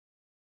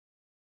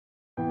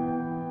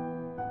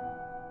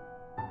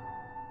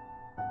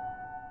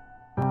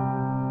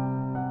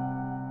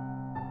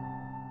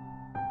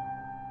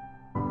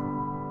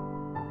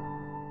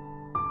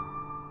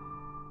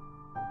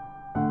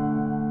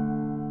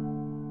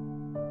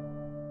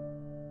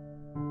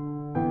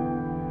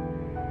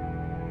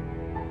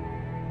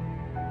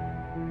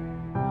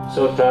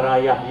Saudara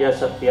Yahya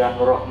Setia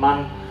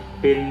Nurrahman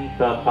bin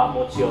Bapak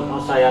Mujiono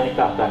saya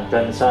nikahkan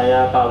dan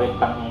saya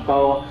kawinkan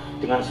engkau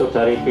dengan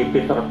saudari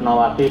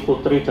Pipit+Yahya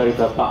putri dari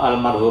Bapak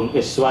almarhum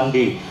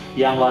Iswandi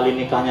yang wali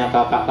nikahnya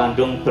kakak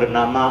kandung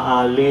bernama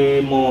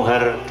Ali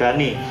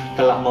Muhardani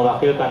telah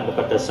mewakilkan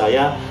kepada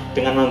saya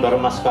dengan membayar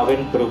mas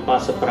kawin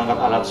berupa seperangkat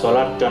alat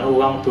sholat dan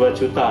uang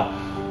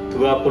 2.022.000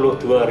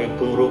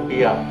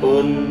 rupiah.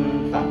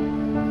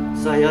 Punten.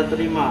 Saya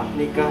terima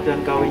nikah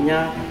dan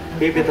kawinnya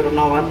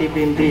Pipit+Yahya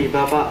binti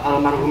Bapak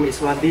almarhum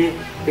Iswandi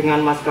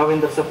dengan mas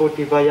kawin tersebut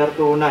dibayar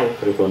tunai.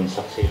 Pripun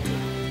saksi.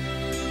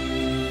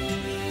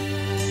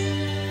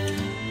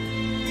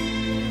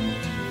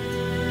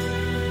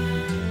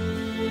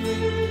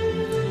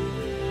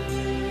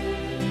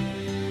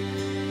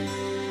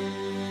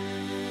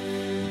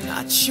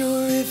 Not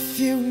sure if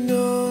you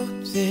know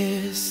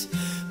this,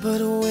 but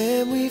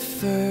when we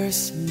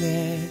first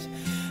met,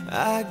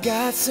 I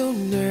got so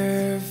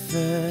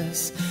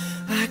nervous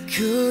I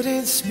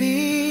couldn't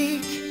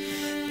speak.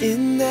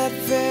 In that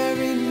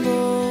very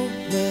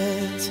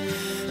moment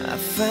I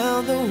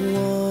found the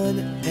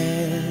one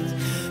and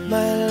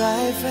my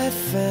life had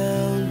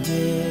found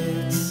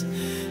its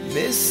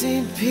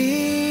missing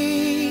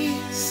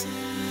piece.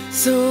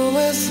 So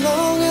as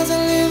long as I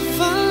live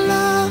I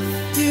love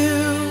you,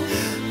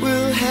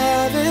 will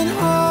have and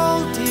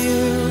hold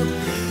you.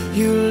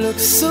 You look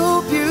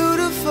so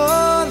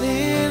beautiful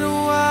in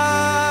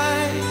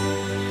white,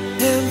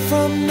 and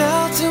from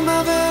now to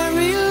my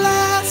very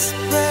last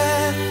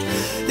breath,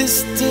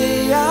 this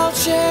day I'll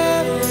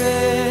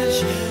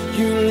cherish.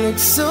 You look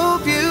so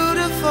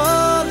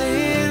beautiful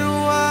in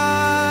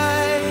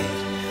white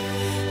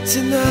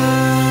tonight.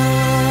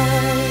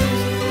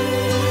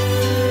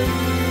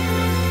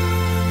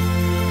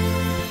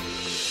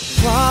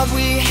 What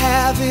we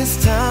have is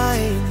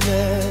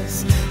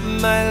timeless,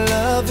 my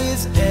love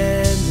is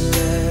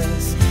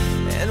endless,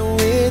 and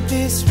with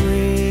this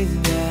ring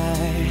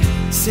I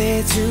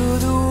say to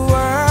the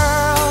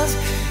world,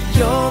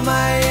 you're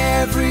my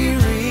every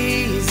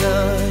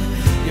reason,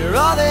 you're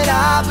all that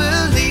I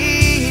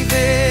believe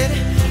in.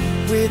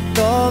 With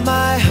all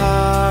my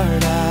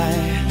heart I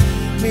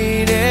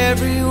mean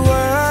every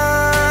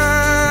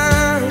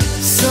word.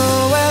 So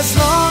as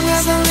long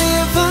as I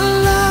live I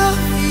love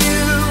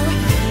you,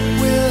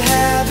 will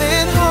have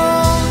and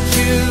hold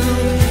you.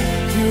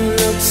 You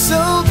look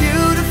so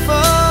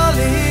beautiful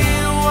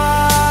in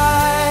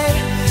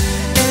white,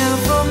 and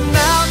from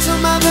now to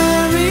my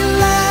very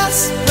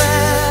last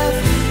breath,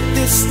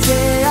 this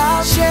day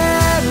I'll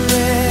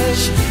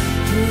cherish.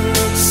 You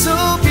look so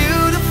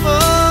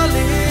beautiful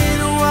in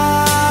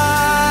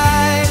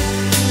white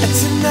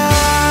tonight.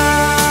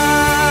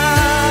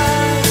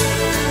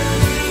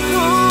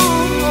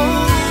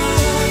 Oh,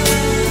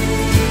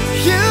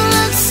 you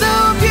look so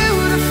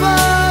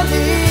beautiful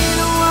in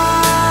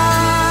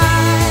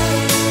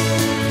white.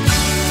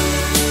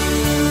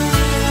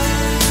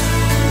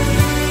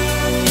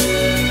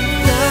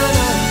 Na,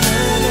 na, na,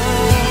 na.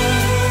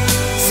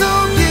 So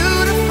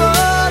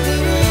beautiful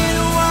in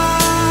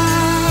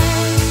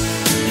white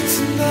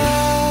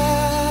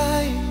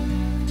tonight.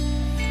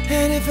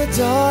 And if a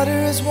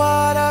daughter is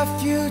what our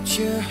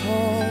future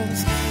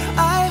holds,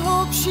 I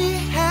hope she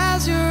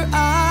has your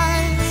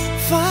eyes,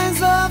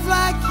 finds love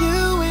like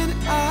you and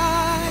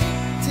I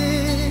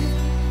did.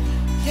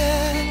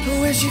 Yeah,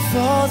 but when she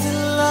falls in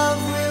love,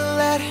 we'll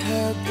let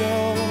her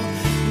go.